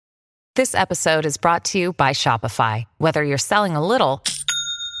This episode is brought to you by Shopify. Whether you're selling a little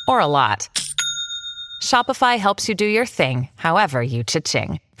or a lot, Shopify helps you do your thing, however you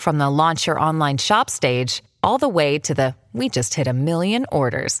cha-ching. From the launch your online shop stage, all the way to the we just hit 1 million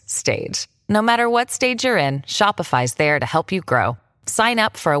orders stage. No matter what stage you're in, Shopify's there to help you grow. Sign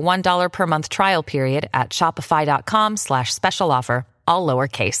up for a $1 per month trial period at shopify.com/special offer, all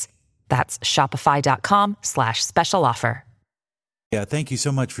lowercase. That's shopify.com/special offer. Yeah, thank you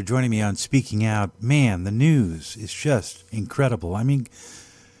so much for joining me on Speaking Out. Man, the news is just incredible. I mean,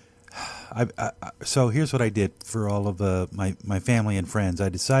 so here's what I did for all of my family and friends. I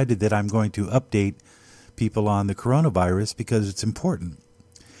decided that I'm going to update people on the coronavirus because it's important.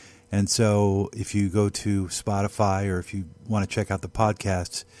 And so if you go to Spotify or if you want to check out the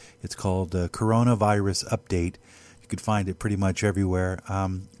podcasts, it's called Coronavirus Update. You could find it pretty much everywhere.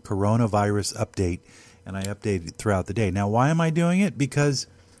 Coronavirus Update. And I update it throughout the day. Now, why am I doing it? Because,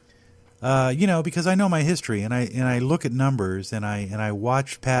 because I know my history and I look at numbers and I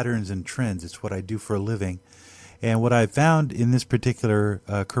watch patterns and trends. It's what I do for a living. And what I found in this particular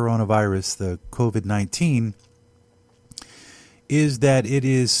coronavirus, the COVID-19, is that it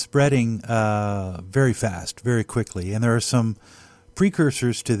is spreading very fast, very quickly. And there are some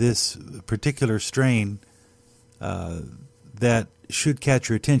precursors to this particular strain that should catch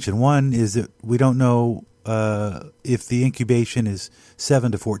your attention. One is that we don't know if the incubation is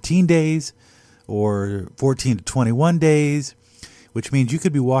 7 to 14 days or 14 to 21 days, which means you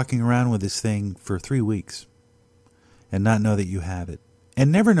could be walking around with this thing for 3 weeks and not know that you have it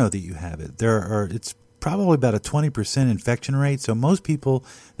and never know that you have it. It's probably about a 20% infection rate. So most people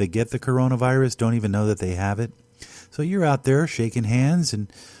that get the coronavirus don't even know that they have it. So you're out there shaking hands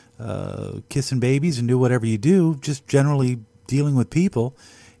and kissing babies and do whatever you do, just generally dealing with people,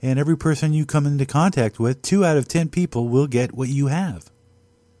 and every person you come into contact with, 2 out of 10 people will get what you have.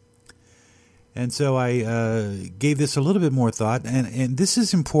 And so I gave this a little bit more thought, and this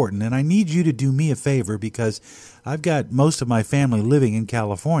is important, and I need you to do me a favor because I've got most of my family living in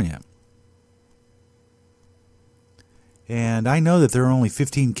California. And I know that there are only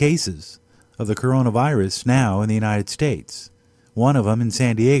 15 cases of the coronavirus now in the United States. One of them in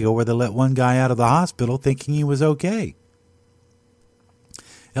San Diego where they let one guy out of the hospital thinking he was okay.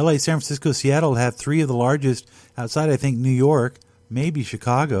 LA, San Francisco, Seattle have 3 of the largest, outside I think New York, maybe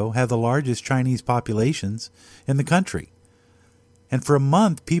Chicago, have the largest Chinese populations in the country. And for a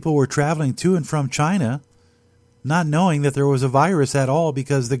month, people were traveling to and from China, not knowing that there was a virus at all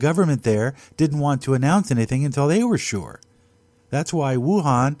because the government there didn't want to announce anything until they were sure. That's why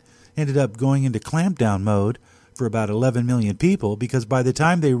Wuhan ended up going into clampdown mode for about 11 million people, because by the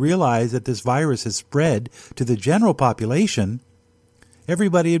time they realized that this virus has spread to the general population,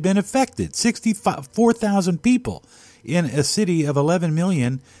 everybody had been affected. 64,000 people in a city of 11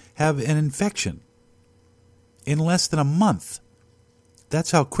 million have an infection in less than a month.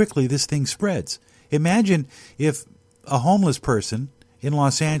 That's how quickly this thing spreads. Imagine if a homeless person in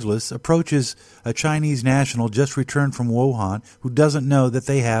Los Angeles approaches a Chinese national just returned from Wuhan who doesn't know that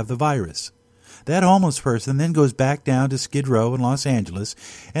they have the virus. That homeless person then goes back down to Skid Row in Los Angeles,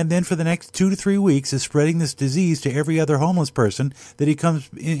 and then for the next 2 to 3 weeks is spreading this disease to every other homeless person that he comes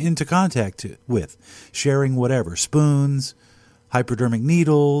into contact with, sharing whatever, spoons, hypodermic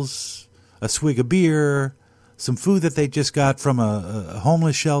needles, a swig of beer, some food that they just got from a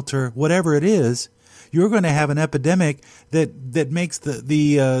homeless shelter, whatever it is. You're going to have an epidemic that makes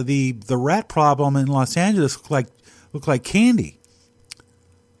the rat problem in Los Angeles look like candy.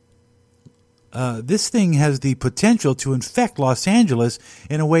 This thing has the potential to infect Los Angeles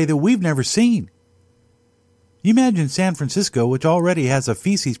in a way that we've never seen. You imagine San Francisco, which already has a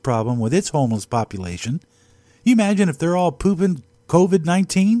feces problem with its homeless population. You imagine if they're all pooping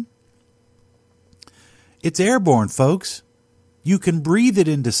COVID-19? It's airborne, folks. You can breathe it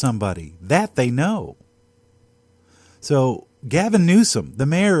into somebody. That they know. So Gavin Newsom, the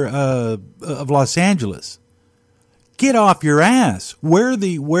mayor of Los Angeles, get off your ass. What are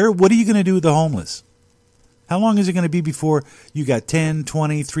you going to do with the homeless? How long is it going to be before you got 10,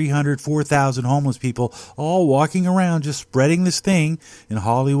 20, 300, 4,000 homeless people all walking around just spreading this thing in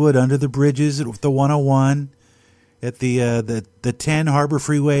Hollywood, under the bridges, at the 101, at the 10 Harbor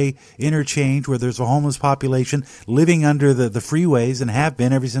Freeway interchange where there's a homeless population living under the freeways and have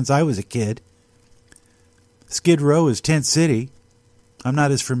been ever since I was a kid. Skid Row is tent city. I'm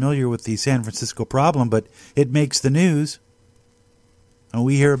not as familiar with the San Francisco problem, but it makes the news. And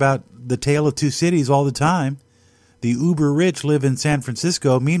we hear about the tale of two cities all the time. The uber rich live in San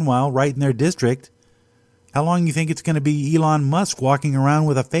Francisco, meanwhile, right in their district. How long do you think it's going to be Elon Musk walking around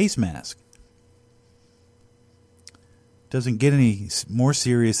with a face mask? doesn't get any more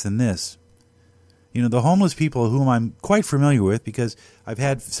serious than this. You know, the homeless people whom I'm quite familiar with, because I've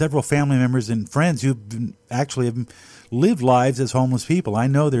had several family members and friends who actually have lived lives as homeless people. I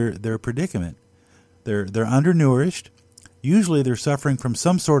know their predicament. They're undernourished. Usually they're suffering from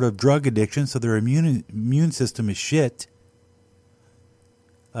some sort of drug addiction, so their immune system is shit.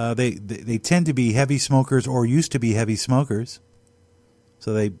 They tend to be heavy smokers or used to be heavy smokers.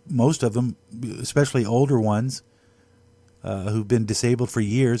 So most of them, especially older ones who've been disabled for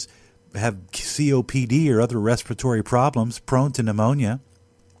years, have COPD or other respiratory problems, prone to pneumonia,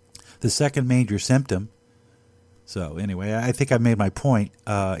 the second major symptom. So anyway, I think I've made my point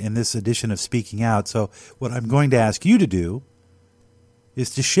in this edition of Speaking Out. So what I'm going to ask you to do is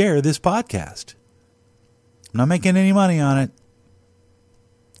to share this podcast. I'm not making any money on it.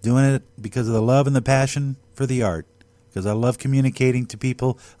 Doing it because of the love and the passion for the art. Because I love communicating to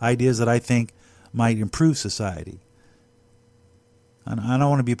people ideas that I think might improve society. I don't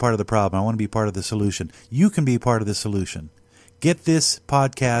want to be part of the problem. I want to be part of the solution. You can be part of the solution. Get this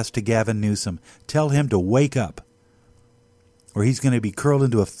podcast to Gavin Newsom. Tell him to wake up, or he's going to be curled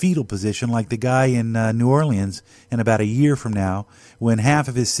into a fetal position like the guy in New Orleans in about a year from now, when half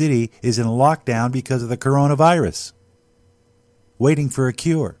of his city is in lockdown because of the coronavirus, waiting for a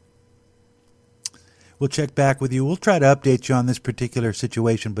cure. We'll check back with you. We'll try to update you on this particular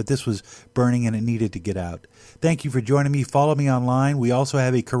situation, but this was burning and it needed to get out. Thank you for joining me. Follow me online. We also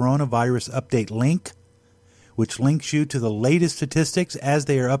have a coronavirus update link, which links you to the latest statistics as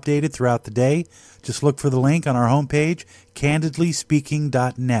they are updated throughout the day. Just look for the link on our homepage,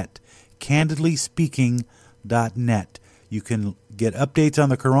 candidlyspeaking.net. Candidlyspeaking.net. You can get updates on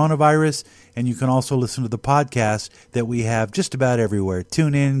the coronavirus, and you can also listen to the podcast that we have just about everywhere.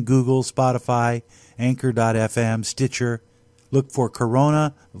 TuneIn, Google, Spotify, Anchor.fm, Stitcher. Look for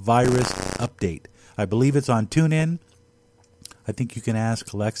Coronavirus Update. I believe it's on TuneIn. I think you can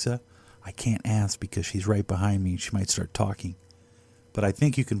ask Alexa. I can't ask because she's right behind me and she might start talking. But I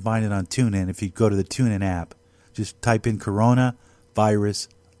think you can find it on TuneIn if you go to the TuneIn app. Just type in Coronavirus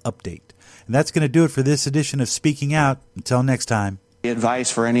Update. And that's going to do it for this edition of Speaking Out. Until next time. The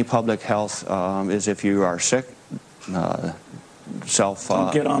advice for any public health is if you are sick, don't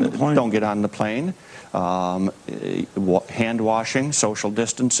get on the plane. Don't get on the plane. Hand washing, social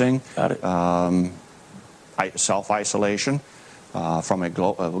distancing, self-isolation. From a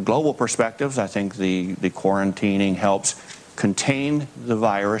global perspective, I think the quarantining helps contain the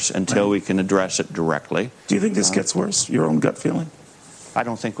virus until we can address it directly. Do you think this gets worse? Your own gut feeling? I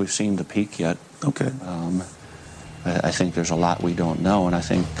don't think we've seen the peak yet. Okay. I think there's a lot we don't know, and I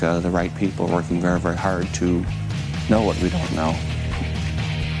think the right people are working very, very hard to know what we don't know.